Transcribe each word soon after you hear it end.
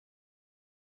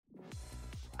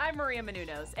I'm Maria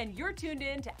Menounos, and you're tuned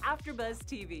in to AfterBuzz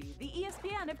TV, the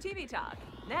ESPN of TV talk.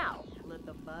 Now, let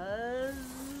the buzz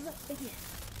begin.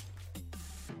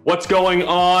 What's going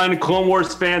on, Clone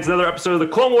Wars fans? Another episode of the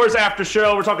Clone Wars After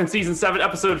Show. We're talking Season 7,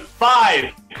 Episode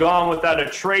 5, Gone Without a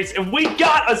Trace. And we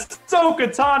got Ahsoka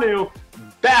Tano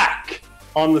back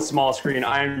on the small screen.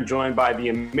 I am joined by the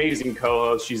amazing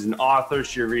co-host. She's an author.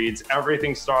 She reads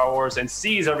everything Star Wars and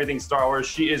sees everything Star Wars.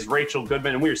 She is Rachel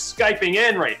Goodman, and we're Skyping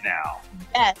in right now.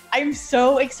 Yes, I'm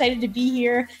so excited to be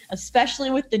here,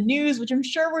 especially with the news, which I'm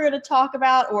sure we're going to talk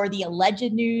about, or the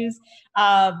alleged news.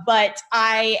 But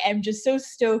I am just so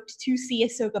stoked to see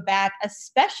Ahsoka back,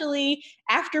 especially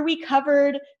after we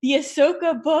covered the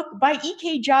Ahsoka book by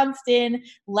E.K. Johnston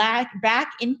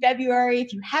back in February.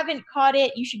 If you haven't caught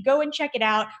it, you should go and check it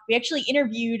out. We actually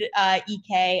interviewed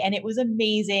E.K., and it was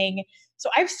amazing. So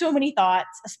I have so many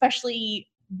thoughts, especially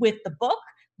with the book,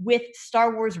 with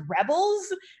Star Wars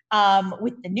Rebels,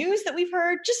 with the news that we've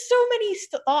heard, just so many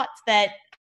thoughts that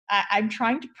I'm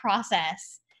trying to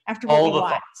process after what we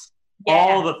watched.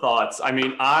 All the thoughts. I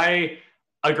mean, I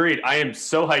agreed. I am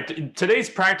so hyped. Today's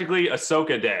practically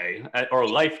Ahsoka Day, or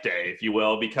Life Day, if you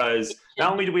will, because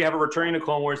not only do we have her returning to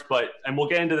Clone Wars, and we'll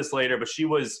get into this later, but she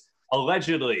was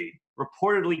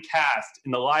reportedly cast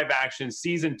in the live-action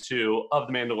Season 2 of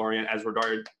The Mandalorian as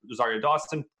Rosario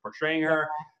Dawson portraying her.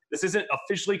 This isn't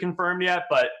officially confirmed yet,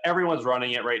 but everyone's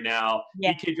running it right now.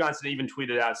 Yeah. E.K. Johnston even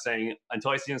tweeted out saying,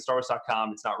 until I see it on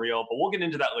StarWars.com, it's not real. But we'll get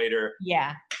into that later.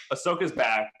 Yeah. Ahsoka's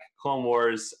back, Clone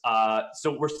Wars.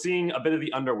 So we're seeing a bit of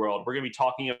the underworld. We're going to be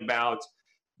talking about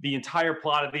the entire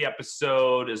plot of the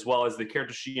episode, as well as the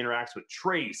characters she interacts with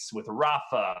Trace, with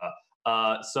Rafa,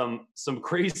 some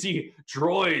crazy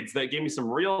droids that gave me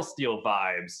some real Steel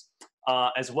vibes,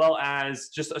 as well as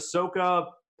just Ahsoka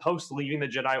post leaving the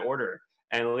Jedi Order.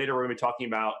 And later we're going to be talking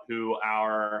about who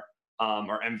our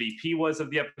MVP was of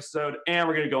the episode. And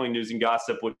we're going to go in news and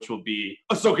gossip, which will be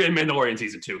Ahsoka and Mandalorian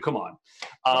Season 2. Come on.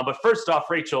 But first off,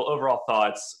 Rachel, overall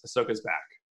thoughts. Ahsoka's back.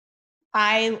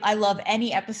 I love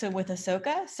any episode with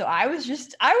Ahsoka. So I was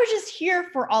just here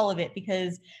for all of it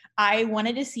because I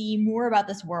wanted to see more about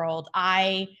this world.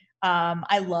 I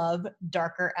love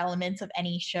darker elements of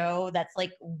any show. That's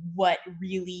like what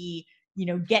really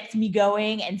gets me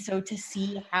going. And so to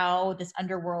see how this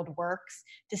underworld works,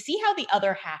 to see how the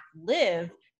other half live,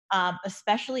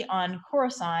 especially on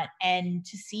Coruscant, and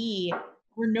to see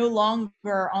we're no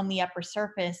longer on the upper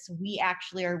surface. We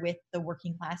actually are with the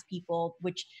working class people,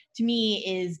 which to me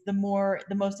is the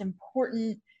most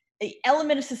important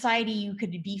element of society you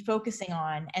could be focusing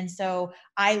on. And so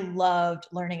I loved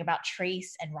learning about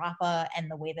Trace and Rafa and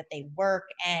the way that they work,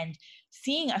 and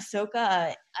seeing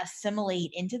Ahsoka assimilate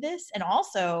into this. And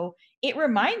also it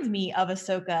reminds me of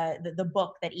Ahsoka, the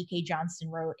book that E.K.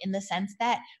 Johnston wrote, in the sense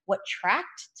that what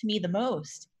tracked to me the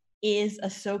most is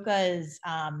Ahsoka's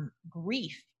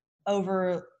grief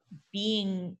over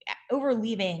leaving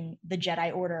the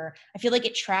Jedi Order. I feel like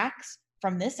it tracks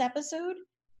from this episode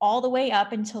all the way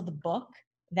up until the book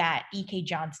that E.K.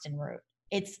 Johnston wrote.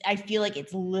 I feel like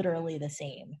it's literally the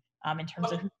same in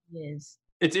terms of who he is.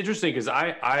 It's interesting because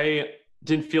I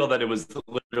didn't feel that it was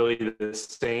literally the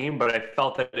same, but I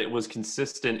felt that it was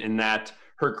consistent in that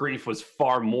her grief was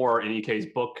far more in E.K.'s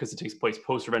book because it takes place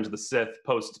post Revenge of the Sith,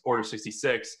 post Order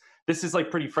 66. This is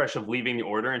like pretty fresh of leaving the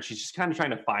Order, and she's just kind of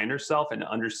trying to find herself and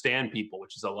understand people,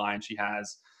 which is a line she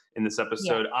has in this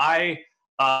episode.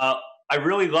 Yeah. I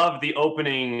really love the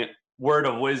opening word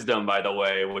of wisdom, by the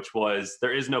way, which was,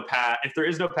 there is no path. If there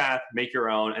is no path, make your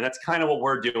own. And that's kind of what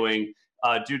we're doing.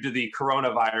 Due to the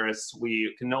coronavirus,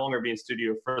 we can no longer be in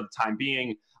studio for the time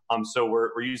being. So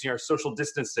we're using our social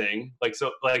distancing, like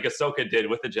Ahsoka did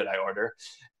with the Jedi Order.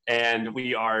 And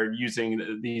we are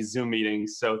using these Zoom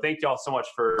meetings. So thank you all so much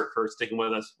for sticking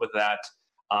with us with that.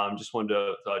 Just wanted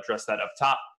to address that up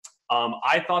top.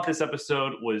 I thought this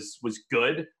episode was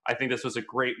good. I think this was a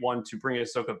great one to bring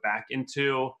Ahsoka back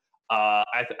into.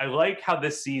 I like how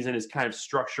this season is kind of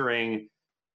structuring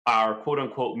our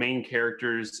quote-unquote main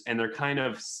characters, and they're kind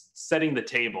of setting the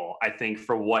table, I think,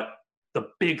 for what the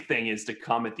big thing is to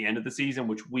come at the end of the season,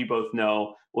 which we both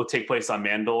know will take place on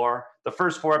Mandalore. The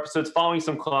first 4 episodes following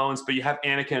some clones, but you have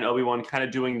Anakin and Obi-Wan kind of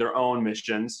doing their own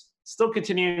missions, still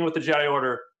continuing with the Jedi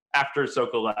Order after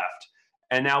Ahsoka left.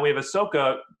 And now we have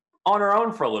Ahsoka on her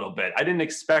own for a little bit. I didn't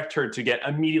expect her to get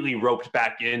immediately roped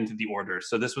back into the Order.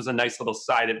 So this was a nice little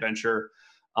side adventure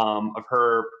of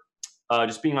her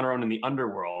just being on her own in the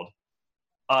underworld.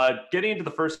 Getting into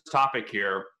the first topic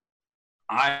here,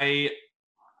 I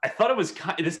thought it was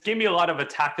this gave me a lot of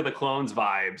Attack of the Clones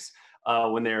vibes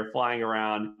when they're flying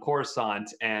around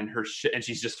Coruscant and and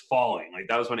she's just falling. Like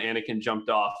that was when Anakin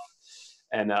jumped off,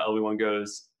 and Obi-Wan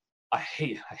goes, I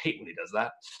hate when he does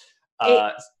that.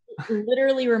 It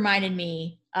literally reminded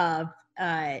me of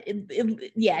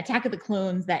Attack of the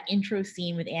Clones, that intro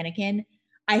scene with Anakin.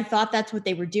 I thought that's what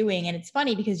they were doing. And it's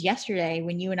funny because yesterday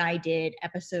when you and I did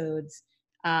episodes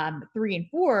 3 and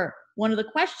 4, one of the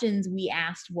questions we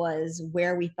asked was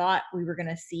where we thought we were going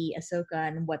to see Ahsoka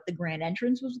and what the grand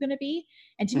entrance was going to be.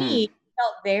 And to me, it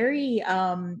felt very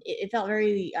on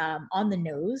the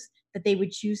nose that they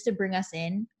would choose to bring us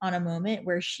in on a moment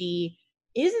where she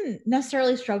isn't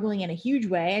necessarily struggling in a huge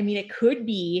way. I mean, it could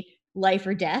be life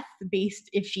or death based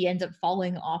if she ends up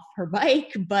falling off her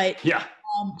bike, but yeah,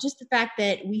 just the fact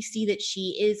that we see that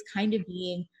she is kind of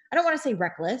being, I don't want to say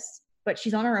reckless, but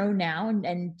she's on her own now,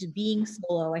 and being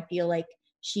solo, I feel like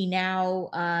she now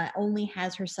only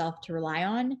has herself to rely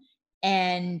on.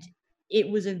 And it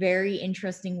was a very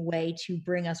interesting way to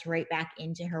bring us right back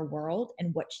into her world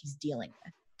and what she's dealing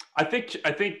with. I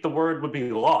think the word would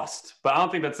be lost, but I don't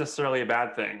think that's necessarily a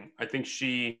bad thing. I think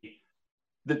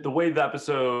the way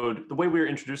we were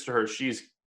introduced to her, she's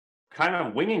kind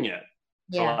of winging it,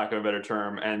 for lack of a better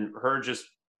term, and her just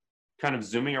kind of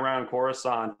zooming around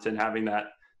Coruscant and having that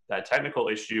technical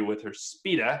issue with her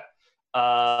speeda.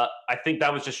 I think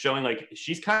that was just showing like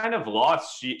she's kind of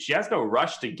lost. She has no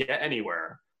rush to get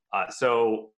anywhere.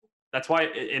 So that's why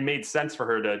it made sense for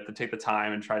her to take the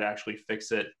time and try to actually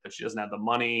fix it, but she doesn't have the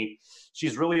money.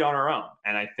 She's really on her own.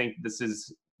 And I think this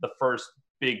is the first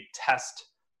big test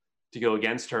to go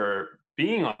against her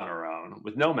being on her own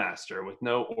with no master, with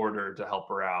no order to help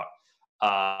her out.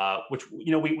 Which,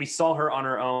 we saw her on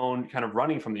her own kind of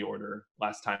running from the order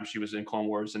last time she was in Clone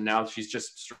Wars. And now she's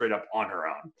just straight up on her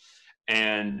own.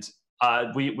 And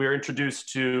we're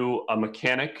introduced to a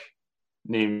mechanic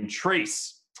named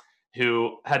Trace,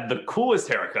 who had the coolest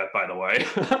haircut, by the way.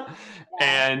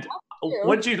 And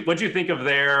what'd you think of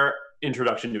their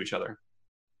introduction to each other?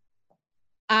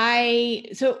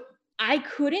 I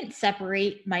couldn't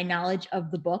separate my knowledge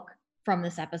of the book from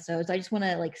this episode. So I just want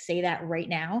to say that right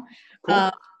now.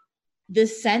 Cool. The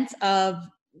sense of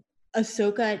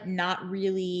Ahsoka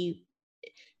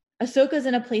Ahsoka's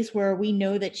in a place where we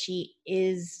know that she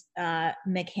is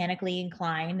mechanically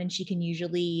inclined and she can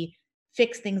usually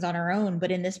fix things on her own.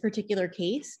 But in this particular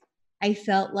case, I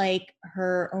felt like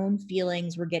her own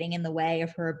feelings were getting in the way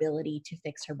of her ability to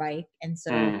fix her bike. And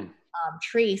so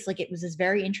Trace, it was this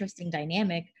very interesting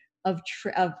dynamic of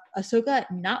Ahsoka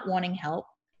not wanting help,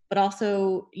 but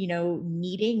also,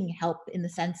 needing help in the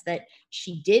sense that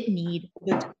she did need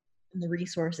the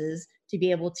resources to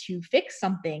be able to fix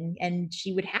something, and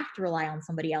she would have to rely on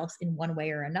somebody else in one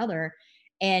way or another.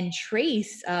 And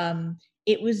Trace,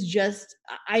 it was just,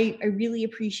 I really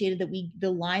appreciated that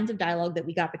the lines of dialogue that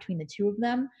we got between the two of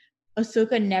them.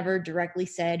 Ahsoka never directly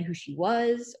said who she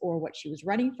was or what she was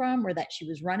running from or that she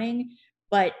was running,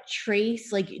 but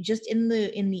Trace, just in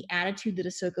the attitude that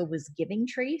Ahsoka was giving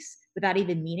Trace without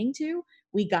even meaning to,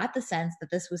 we got the sense that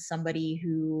this was somebody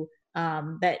who,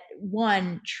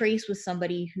 Trace was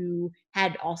somebody who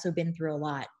had also been through a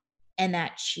lot, and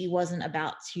that she wasn't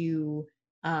about to,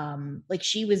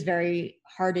 she was very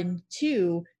hardened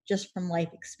too, just from life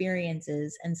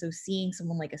experiences. And so seeing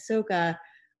someone like Ahsoka,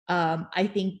 I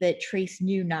think that Trace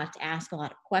knew not to ask a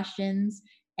lot of questions.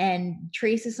 And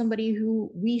Trace is somebody who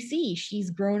we see,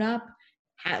 she's grown up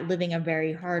living a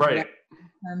very hard life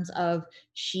in terms of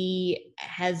she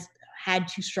has had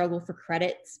to struggle for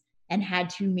credits and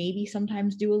had to maybe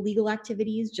sometimes do illegal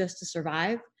activities just to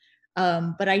survive.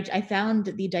 But I found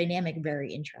the dynamic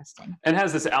very interesting. And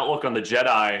has this outlook on the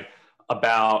Jedi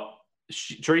about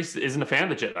Trace isn't a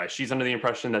fan of the Jedi. She's under the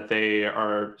impression that they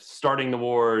are starting the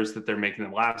wars, that they're making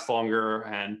them last longer.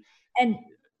 And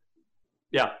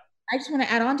yeah. I just want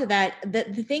to add on to that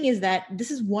the thing is that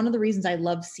this is one of the reasons I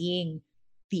love seeing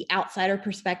the outsider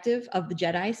perspective of the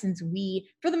Jedi, since we,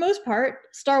 for the most part,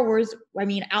 Star Wars, I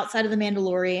mean, outside of the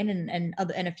Mandalorian and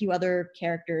a few other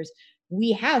characters,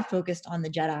 we have focused on the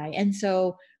Jedi. And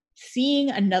so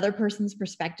seeing another person's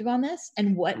perspective on this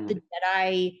and what the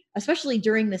Jedi, especially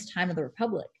during this time of the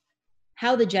Republic,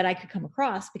 how the Jedi could come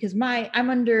across, because I'm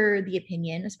under the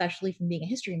opinion, especially from being a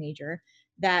history major,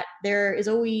 that there is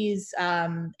always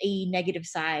a negative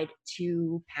side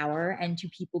to power and to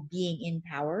people being in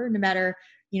power, no matter,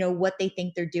 what they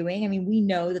think they're doing. I mean, we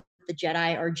know that the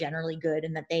Jedi are generally good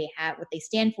and that they have what they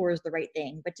stand for is the right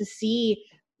thing. But to see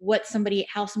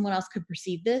how someone else could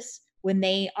perceive this when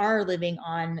they are living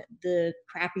on the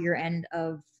crappier end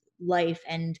of life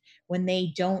and when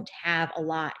they don't have a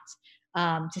lot,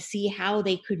 to see how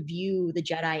they could view the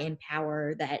Jedi in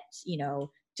power, that,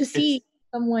 to see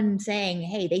someone saying,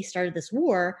 hey, they started this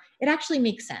war, it actually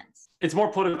makes sense. It's more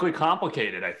politically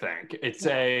complicated, I think.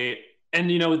 And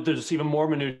there's even more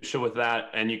minutia with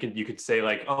that, and you could say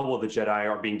like, oh well, the Jedi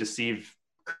are being deceived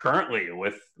currently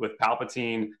with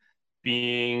Palpatine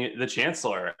being the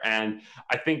Chancellor, and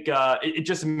I think it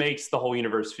just makes the whole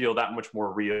universe feel that much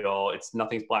more real.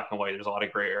 Nothing's black and white. There's a lot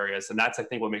of gray areas, and that's I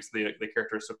think what makes the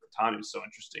character of Ahsoka Tano so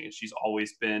interesting. And she's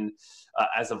always been,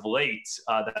 as of late,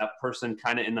 that person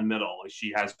kind of in the middle. Like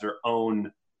she has her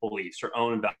own beliefs, her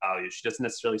own values. She doesn't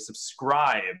necessarily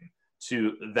subscribe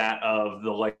to that of the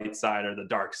light side or the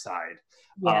dark side.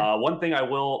 Yeah. One thing I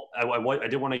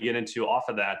did want to get into off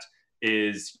of that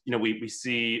is, we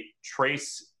see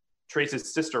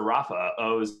Trace's sister Rafa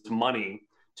owes money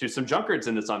to some junkards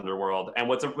in this underworld. And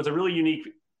what's a really unique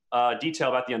detail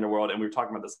about the underworld, and we were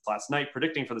talking about this last night,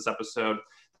 predicting for this episode,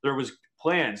 there was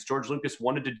plans. George Lucas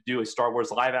wanted to do a Star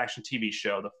Wars live action TV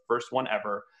show, the first one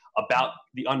ever, about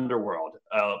the underworld.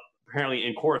 Apparently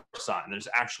in Coruscant. There's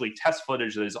actually test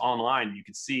footage that is online. You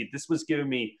can see this was giving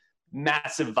me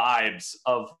massive vibes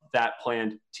of that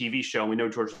planned TV show. We know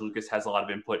George Lucas has a lot of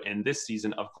input in this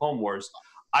season of Clone Wars.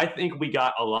 I think we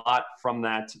got a lot from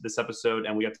this episode,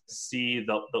 and we got to see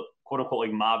the quote unquote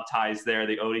like mob ties there.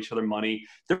 They owed each other money.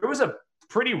 There was a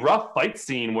pretty rough fight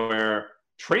scene where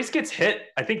Trace gets hit,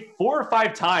 I think 4 or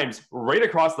 5 times right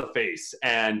across the face.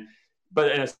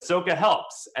 But Ahsoka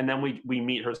helps, and then we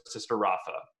meet her sister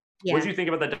Rafa. Yeah. What did you think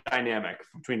about the dynamic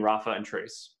between Rafa and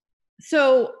Trace?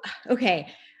 So, okay.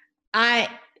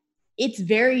 It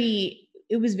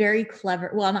was very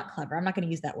clever. Well, not clever. I'm not going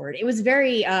to use that word. It was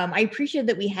very, I appreciated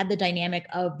that we had the dynamic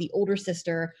of the older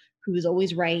sister who is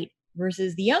always right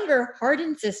versus the younger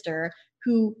hardened sister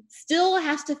who still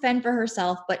has to fend for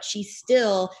herself, but she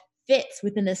still fits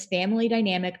within this family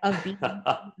dynamic of being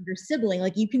your sibling.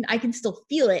 Like I can still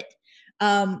feel it.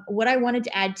 What I wanted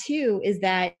to add too is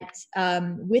that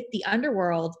with the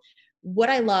underworld, what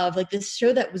I love, like this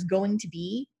show that was going to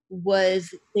be,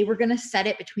 was they were going to set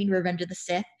it between Revenge of the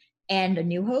Sith and A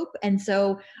New Hope. And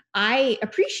so I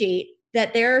appreciate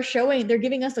that they're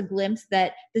giving us a glimpse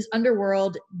that this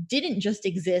underworld didn't just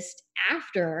exist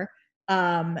after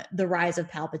the rise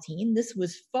of Palpatine. This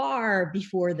was far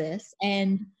before this.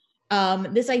 And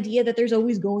this idea that there's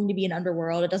always going to be an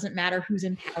underworld, it doesn't matter who's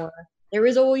in power. There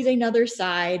is always another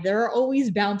side. There are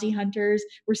always bounty hunters.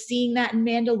 We're seeing that in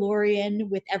Mandalorian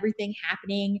with everything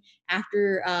happening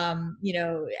after,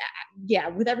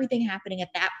 with everything happening at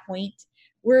that point.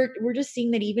 We're just seeing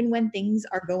that even when things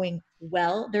are going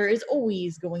well, there is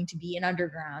always going to be an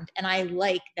underground. And I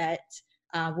like that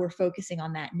we're focusing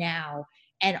on that now.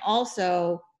 And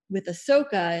also with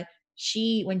Ahsoka,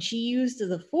 when she used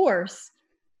the Force,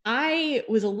 I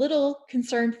was a little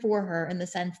concerned for her in the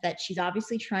sense that she's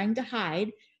obviously trying to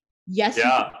hide. Yes,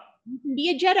 yeah. you can be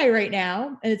a Jedi right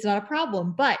now, and it's not a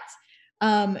problem. But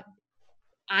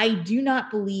I do not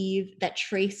believe that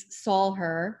Trace saw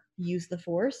her use the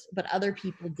Force, but other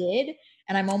people did.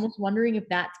 And I'm almost wondering if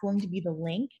that's going to be the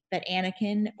link that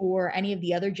Anakin or any of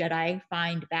the other Jedi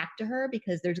find back to her,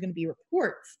 because there's going to be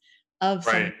reports of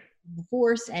some the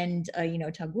Force and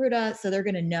Togruta, so they're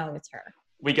going to know it's her.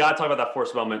 We got to talk about that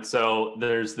Force moment. So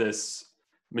there's this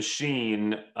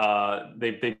machine.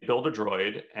 They build a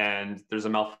droid, and there's a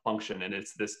malfunction, and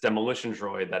it's this demolition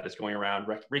droid that is going around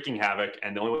wreaking havoc.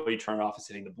 And the only way you turn it off is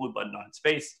hitting the blue button on its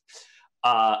face.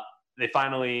 They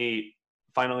finally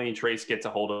Trace gets a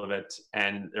hold of it,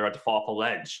 and they're about to fall off a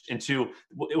ledge into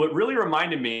what really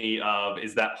reminded me of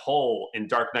is that hole in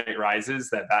Dark Knight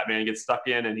Rises that Batman gets stuck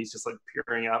in, and he's just like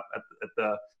peering up at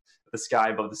the sky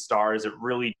above the stars. It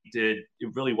really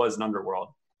was an underworld.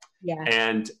 Yeah.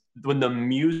 And when the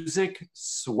music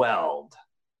swelled,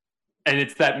 and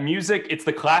it's that music, it's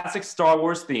the classic Star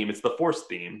Wars theme, it's the Force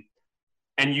theme,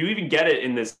 and you even get it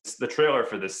in the trailer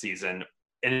for this season,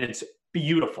 and it's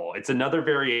beautiful. It's another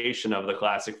variation of the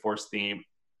classic Force theme.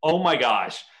 Oh my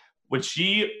gosh. When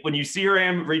you see her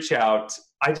hand reach out,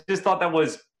 I just thought that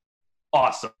was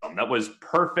awesome. That was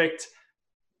perfect.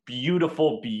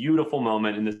 Beautiful, beautiful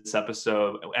moment in this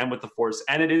episode and with the Force.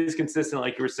 And it is consistent,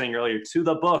 like you were saying earlier, to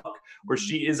the book, where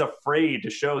she is afraid to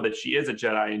show that she is a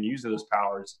Jedi and using those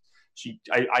powers.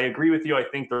 I agree with you. I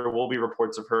think there will be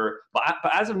reports of her, but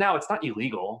as of now, it's not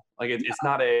illegal. Like it's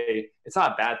not a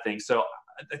bad thing. So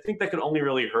I think that could only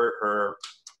really hurt her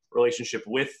relationship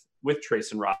with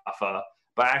Trace and Rafa.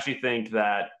 But I actually think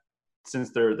that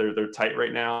since they're tight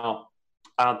right now,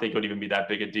 I don't think it would even be that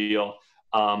big a deal.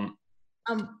 I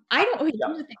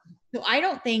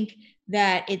don't think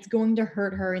that it's going to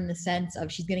hurt her in the sense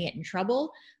of she's going to get in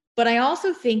trouble. But I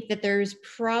also think that there's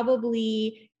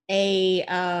probably a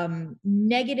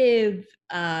negative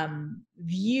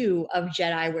view of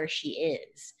Jedi where she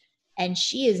is. And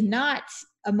she is not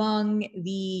among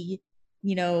the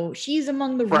she's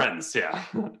among the friends. Yeah.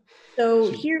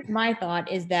 So here's my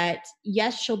thought is that,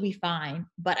 yes, she'll be fine,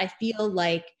 but I feel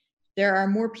like there are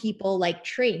more people like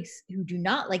Trace who do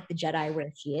not like the Jedi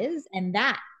where she is, and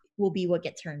that will be what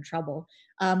gets her in trouble.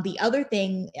 The other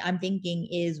thing I'm thinking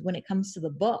is when it comes to the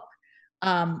book,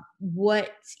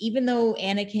 even though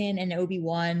Anakin and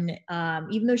Obi-Wan,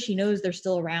 even though she knows they're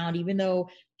still around, even though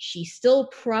she still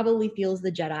probably feels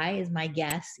the Jedi, is my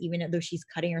guess, even though she's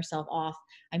cutting herself off,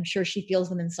 I'm sure she feels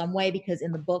them in some way, because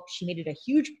in the book, she made it a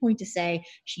huge point to say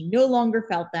she no longer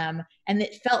felt them. And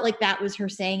it felt like that was her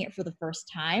saying it for the first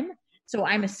time. So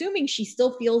I'm assuming she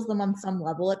still feels them on some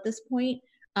level at this point.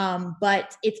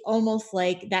 But it's almost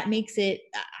like that makes it,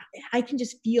 I can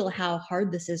just feel how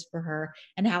hard this is for her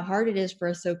and how hard it is for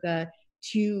Ahsoka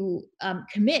to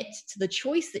commit to the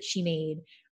choice that she made.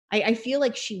 I feel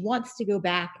like she wants to go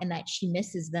back and that she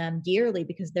misses them dearly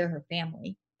because they're her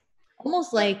family.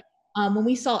 Almost like when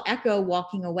we saw Echo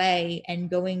walking away and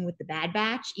going with the Bad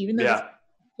Batch, even though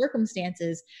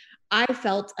circumstances, I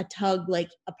felt a tug, like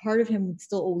a part of him would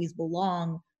still always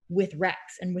belong with Rex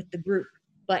and with the group,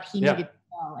 but he needed to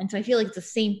go. And so I feel like it's the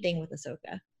same thing with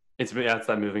Ahsoka. It's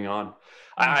that moving on.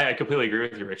 I completely agree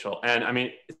with you, Rachel. And I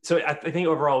mean, so I think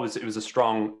overall it was a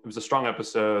strong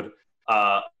episode.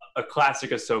 A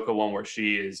classic Ahsoka one where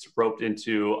she is roped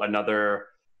into another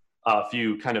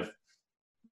few kind of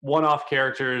one-off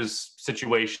characters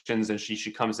situations, and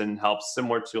she comes in and helps,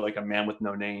 similar to like A Man with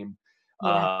No Name,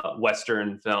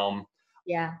 Western film.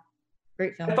 Yeah,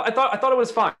 great film. I thought it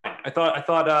was fine. I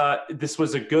thought this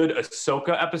was a good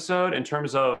Ahsoka episode in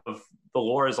terms of the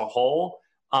lore as a whole.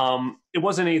 It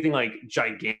wasn't anything like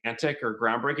gigantic or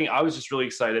groundbreaking. I was just really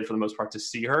excited for the most part to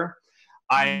see her.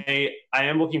 I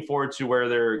am looking forward to where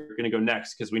they're going to go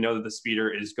next, because we know that the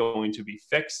speeder is going to be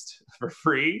fixed for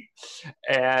free,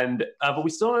 and but we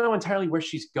still don't know entirely where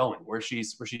she's going, where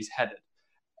she's headed,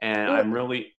 and I'm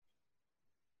really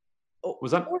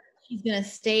was that she's going to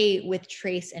stay with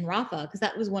Trace and Rafa, because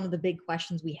that was one of the big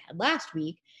questions we had last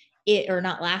week,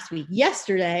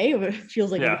 yesterday. It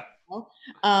feels like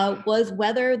was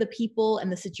whether the people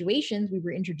and the situations we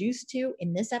were introduced to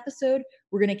in this episode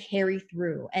were going to carry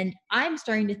through. And I'm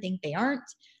starting to think they aren't.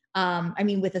 I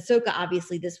mean, with Ahsoka,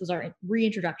 obviously, this was our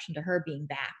reintroduction to her being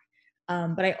back.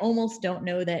 But I almost don't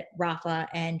know that Rafa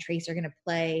and Trace are going to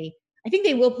play. I think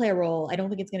they will play a role. I don't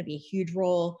think it's going to be a huge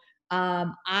role.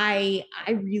 I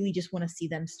really just want to see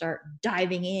them start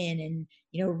diving in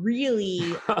and,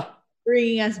 really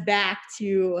bringing us back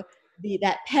to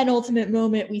that penultimate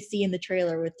moment we see in the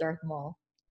trailer with Darth Maul.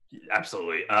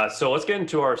 Absolutely. So let's get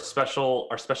into our special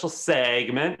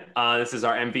segment. This is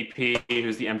our MVP.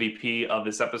 Who's the MVP of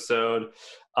this episode?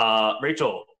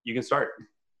 Rachel, you can start.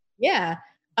 Yeah.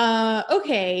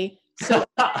 Okay. So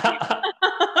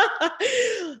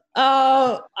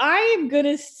I am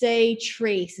gonna say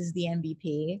Trace is the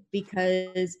MVP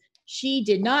because she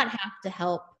did not have to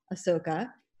help Ahsoka.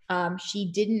 She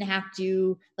didn't have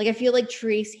to, I feel like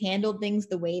Trace handled things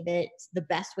the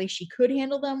best way she could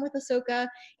handle them with Ahsoka,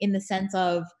 in the sense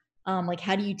of,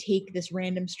 how do you take this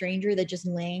random stranger that just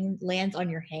lands on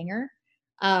your hangar?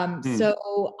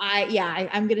 So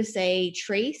I'm going to say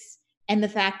Trace, and the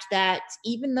fact that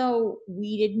even though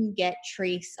we didn't get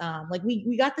Trace,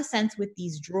 we got the sense with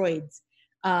these droids,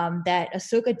 that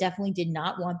Ahsoka definitely did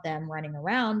not want them running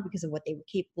around because of what they were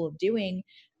capable of doing.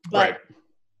 But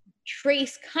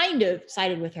Trace kind of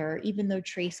sided with her, even though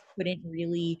Trace couldn't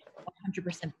really 100%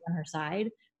 be on her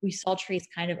side. We saw Trace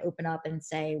kind of open up and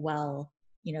say, well,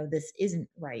 this isn't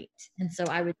right. And so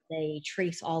I would say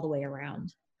Trace all the way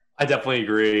around. I definitely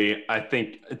agree. I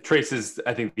think Trace is, the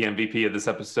MVP of this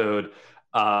episode.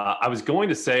 I was going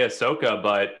to say Ahsoka,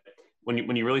 but when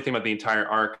you really think about the entire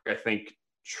arc, I think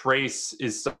Trace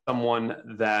is someone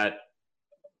that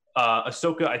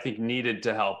Ahsoka, I think, needed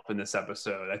to help in this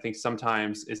episode. I think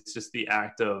sometimes it's just the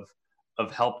act of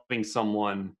helping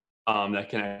someone that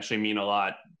can actually mean a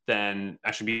lot than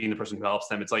actually being the person who helps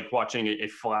them. It's like watching a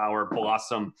flower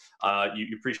blossom.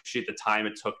 You appreciate the time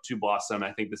it took to blossom.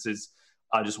 I think this is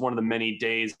just one of the many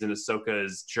days in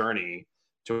Ahsoka's journey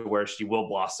to where she will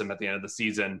blossom at the end of the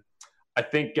season. I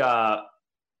think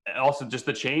also just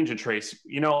the change in Trace.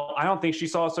 I don't think she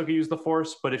saw Ahsoka use the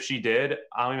Force, but if she did,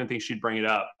 I don't even think she'd bring it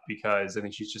up, because I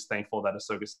think she's just thankful that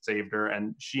Ahsoka saved her,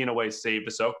 and she in a way saved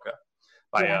Ahsoka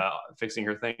by fixing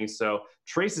her things. So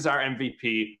Trace is our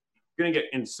MVP. We're going to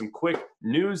get into some quick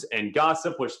news and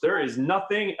gossip, which there is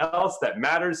nothing else that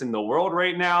matters in the world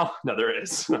right now. No, there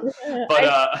is.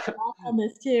 But on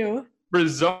this too.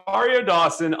 Rosario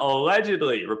Dawson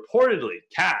reportedly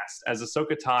cast as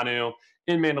Ahsoka Tano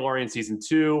in Mandalorian season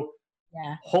 2.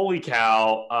 Yeah. Holy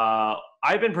cow.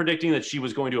 I've been predicting that she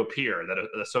was going to appear, that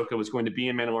Ahsoka was going to be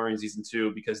in Mandalorian season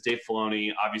 2 because Dave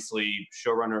Filoni, obviously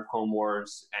showrunner of Clone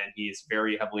Wars, and he is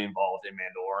very heavily involved in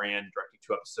Mandalorian, directing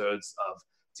 2 episodes of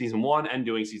season 1 and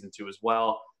doing season 2 as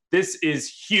well. This is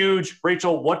huge.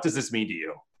 Rachel, what does this mean to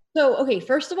you? So, okay,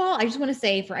 first of all, I just want to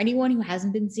say for anyone who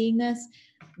hasn't been seeing this,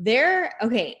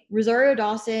 Rosario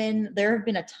Dawson, there have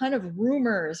been a ton of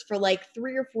rumors for like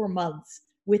 3 or 4 months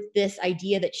with this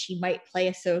idea that she might play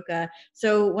Ahsoka.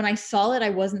 So when I saw it,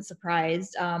 I wasn't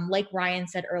surprised. Like Ryan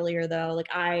said earlier, though, like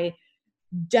I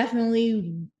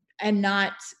definitely am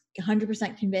not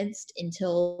 100% convinced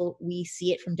until we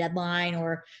see it from Deadline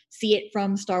or see it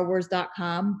from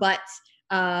StarWars.com. But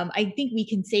I think we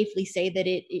can safely say that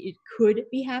it could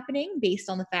be happening based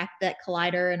on the fact that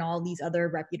Collider and all these other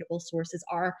reputable sources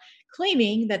are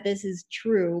claiming that this is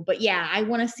true. But yeah, I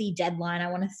want to see Deadline.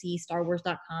 I want to see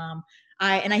StarWars.com.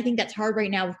 And I think that's hard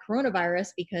right now with coronavirus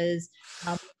because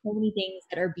so many things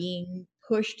that are being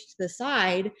pushed to the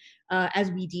side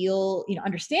as we deal,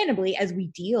 understandably, as we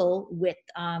deal with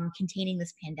containing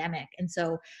this pandemic. And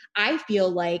so I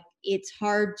feel like it's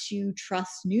hard to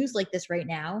trust news like this right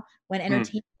now when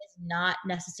entertainment is not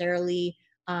necessarily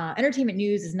entertainment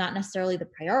news is not necessarily the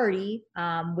priority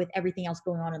with everything else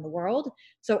going on in the world.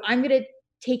 So I'm going to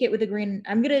take it with a grain.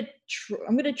 I'm going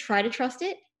to try to trust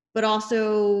it, but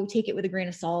also take it with a grain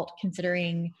of salt,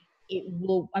 considering it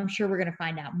will. I'm sure we're going to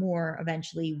find out more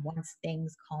eventually once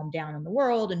things calm down in the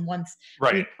world and once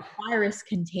the virus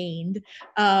contained.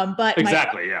 But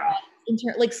exactly, yeah.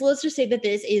 So let's just say that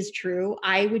this is true.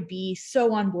 I would be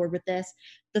so on board with this.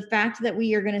 The fact that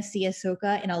we are going to see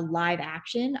Ahsoka in a live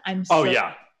action, I'm so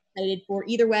excited for.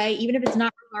 Either way, even if it's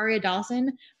not Rosario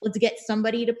Dawson, let's get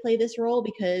somebody to play this role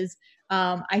because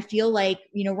I feel like,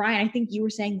 Ryan, I think you were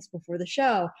saying this before the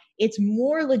show. It's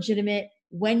more legitimate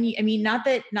when not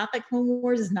that Clone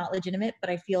Wars is not legitimate, but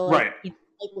I feel like,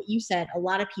 like what you said, a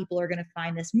lot of people are going to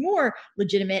find this more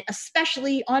legitimate,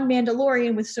 especially on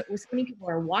Mandalorian with so many people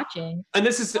are watching. And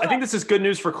I think this is good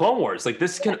news for Clone Wars. Like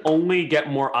this can only get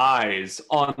more eyes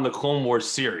on the Clone Wars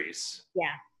series. Yeah.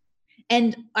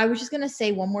 And I was just going to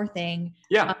say one more thing.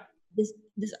 Yeah. This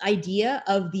idea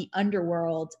of the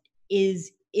underworld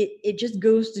is, it just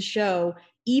goes to show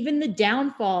even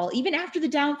after the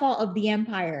downfall of the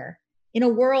Empire, in a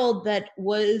world that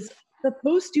was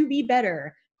supposed to be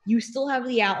better, you still have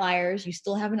the outliers, you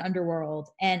still have an underworld.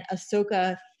 And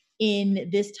Ahsoka in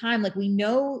this time, like we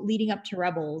know leading up to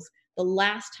Rebels, the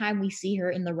last time we see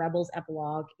her in the Rebels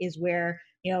epilogue is where,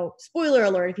 spoiler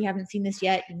alert, if you haven't seen this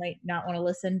yet, you might not want to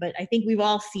listen, but I think we've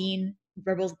all seen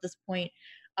Rebels at this point.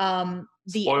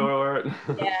 Spoiler alert.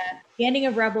 The ending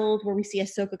of Rebels where we see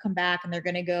Ahsoka come back and they're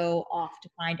going to go off to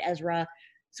find Ezra.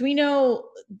 So we know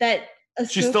that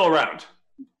she's still around.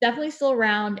 Definitely still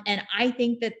around. And I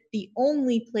think that the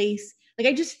only place, like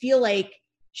I just feel like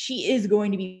she is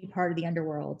going to be part of the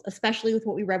underworld, especially with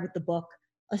what we read with the book.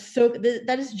 Ahsoka,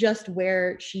 that is just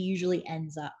where she usually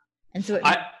ends up. And so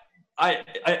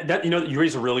you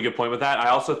raise a really good point with that. I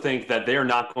also think that they are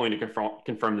not going to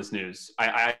confirm this news.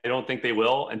 I don't think they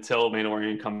will until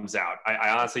Mandalorian comes out. I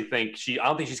honestly think I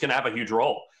don't think she's going to have a huge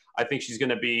role. I think she's going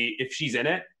to be, if she's in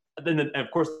it, then of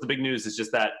course the big news is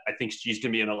just that I think she's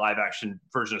going to be in a live action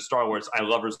version of Star Wars. I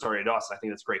love Rosario Dawson. I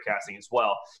think that's great casting as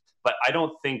well. But I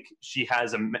don't think she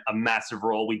has a massive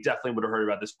role. We definitely would have heard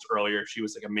about this earlier if she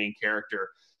was like a main character.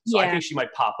 So I think she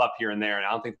might pop up here and there, and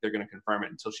I don't think they're going to confirm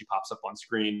it until she pops up on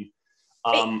screen.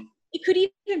 It could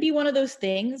even be one of those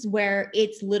things where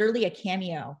it's literally a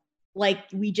cameo. Like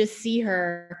we just see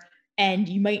her and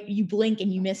you blink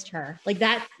and you missed her. Like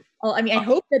that. Oh, I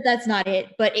hope that that's not it,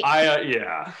 but I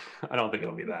don't think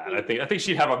it'll be that. I think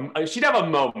she'd have a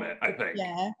moment, I think.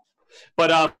 Yeah.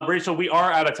 But Rachel, we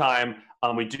are out of time.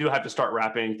 We do have to start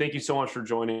wrapping. Thank you so much for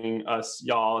joining us,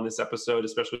 y'all, in this episode,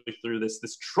 especially through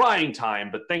this trying time.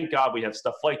 But thank God we have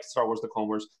stuff like Star Wars: The Clone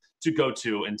Wars to go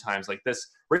to in times like this.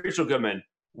 Rachel Goodman,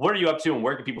 what are you up to, and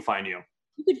where can people find you?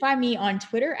 You can find me on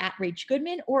Twitter at Rach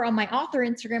Goodman or on my author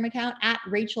Instagram account at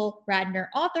Rachel Radner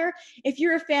Author. If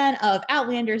you're a fan of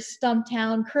Outlander,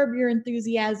 Stumptown, Curb Your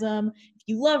Enthusiasm, if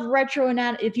you love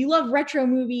retro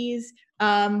movies,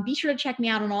 be sure to check me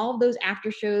out on all of those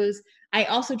after shows. I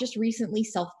also just recently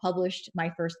self-published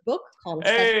my first book called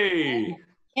Can't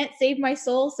Save My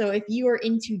Soul. So if you are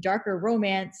into darker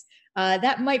romance,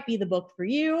 that might be the book for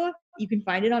you. You can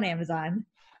find it on Amazon.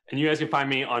 And you guys can find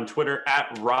me on Twitter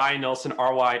at Rynilsen,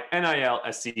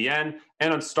 RYNILSCN,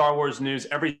 and on Star Wars News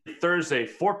every Thursday,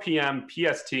 4 p.m.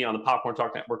 PST on the Popcorn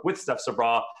Talk Network with Steph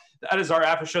Sabra. That is our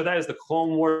after show. That is the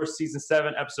Clone Wars Season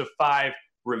 7, Episode 5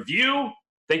 review.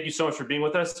 Thank you so much for being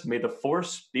with us. May the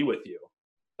Force be with you.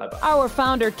 Bye-bye. Our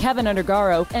founder, Kevin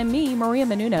Undergaro, and me, Maria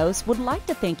Menounos, would like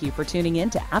to thank you for tuning in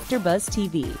to AfterBuzz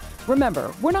TV.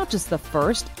 Remember, we're not just the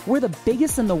first, we're the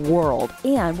biggest in the world,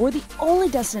 and we're the only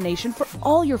destination for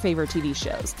all your favorite TV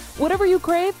shows. Whatever you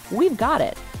crave, we've got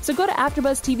it. So go to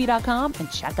AfterBuzzTV.com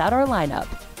and check out our lineup.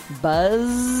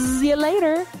 Buzz you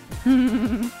later.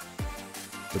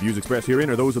 The views expressed herein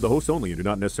are those of the hosts only and do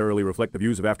not necessarily reflect the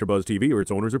views of AfterBuzz TV or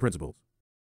its owners or principals.